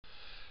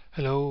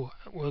Hello,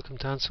 welcome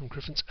to Anselm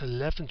Griffin's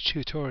 11th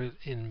tutorial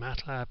in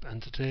Matlab,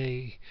 and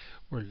today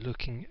we're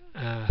looking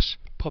at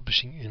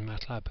publishing in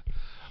Matlab.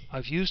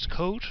 I've used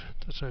code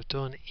that I've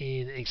done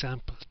in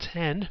example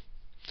 10,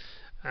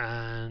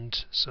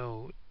 and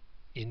so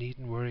you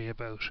needn't worry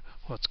about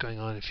what's going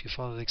on. If you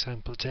follow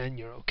example 10,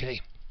 you're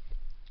okay.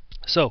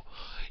 So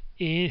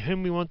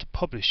when we want to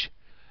publish,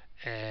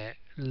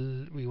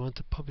 we want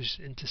to publish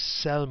into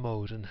cell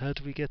mode. And how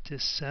do we get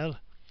this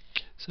cell?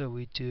 So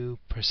we do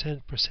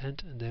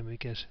 %% and then we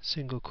get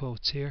single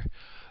quotes here.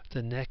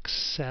 The next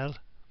cell,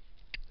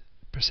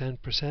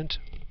 %%.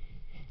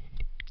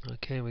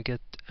 Okay, we get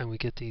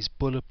these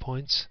bullet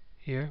points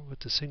here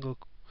with the single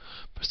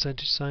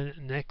percentage sign.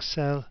 Next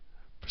cell,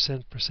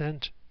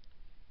 %%.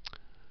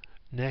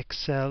 Next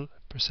cell,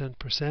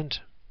 %%.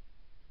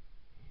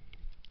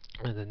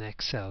 And the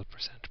next cell,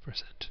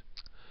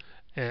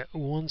 %%.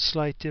 One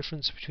slight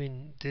difference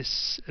between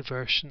this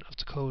version of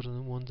the code and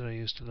the one that I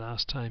used the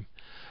last time,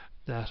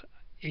 that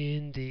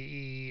in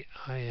the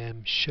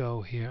IM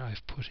show here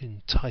I've put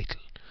in title,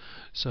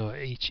 so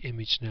each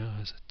image now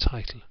has a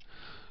title.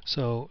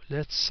 So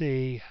let's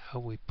see how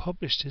we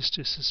publish this.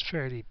 This is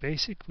fairly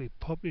basic. We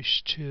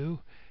publish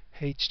to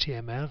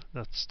HTML,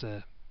 that's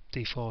the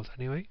default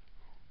anyway.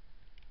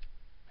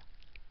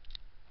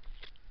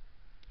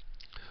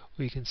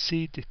 We can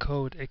see the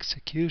code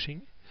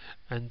executing,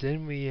 and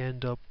then we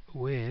end up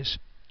with,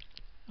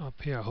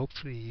 up here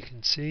hopefully you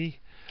can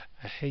see,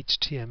 a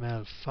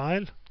HTML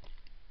file.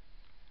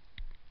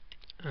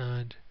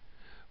 And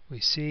we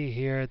see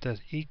here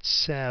that each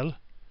cell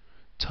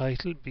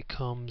title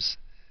becomes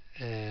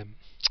a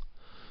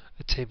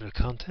table of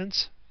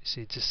contents. You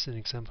see, this is an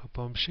example of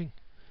publishing,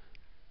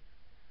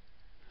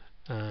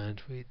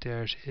 and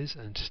there it is.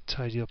 And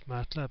tidy up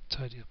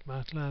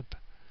Matlab,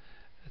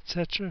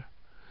 etc.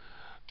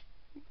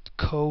 The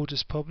code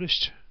is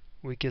published.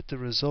 We get the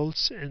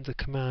results in the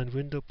command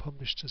window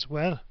published as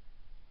well.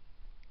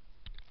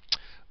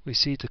 We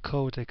see the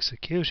code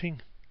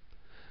executing,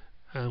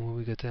 and when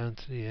we get down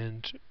to the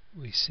end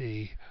we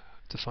see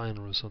the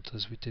final result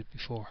as we did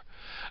before.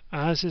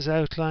 As is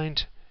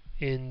outlined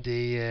in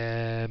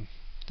the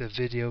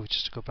video,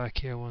 just to go back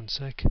here one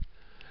sec,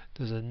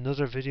 there's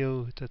another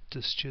video that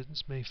the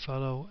students may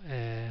follow,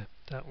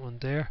 that one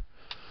there,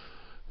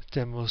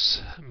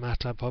 demos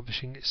Matlab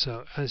Publishing.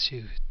 So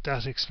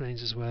that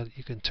explains as well,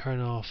 you can turn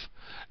off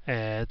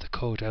the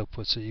code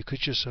output, so you could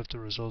just have the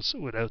results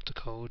without the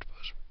code,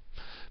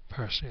 but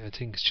personally I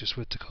think it's just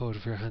with the code.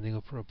 If you're handing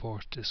up a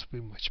report, this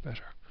will be much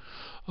better.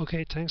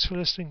 Okay, thanks for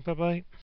listening. Bye bye.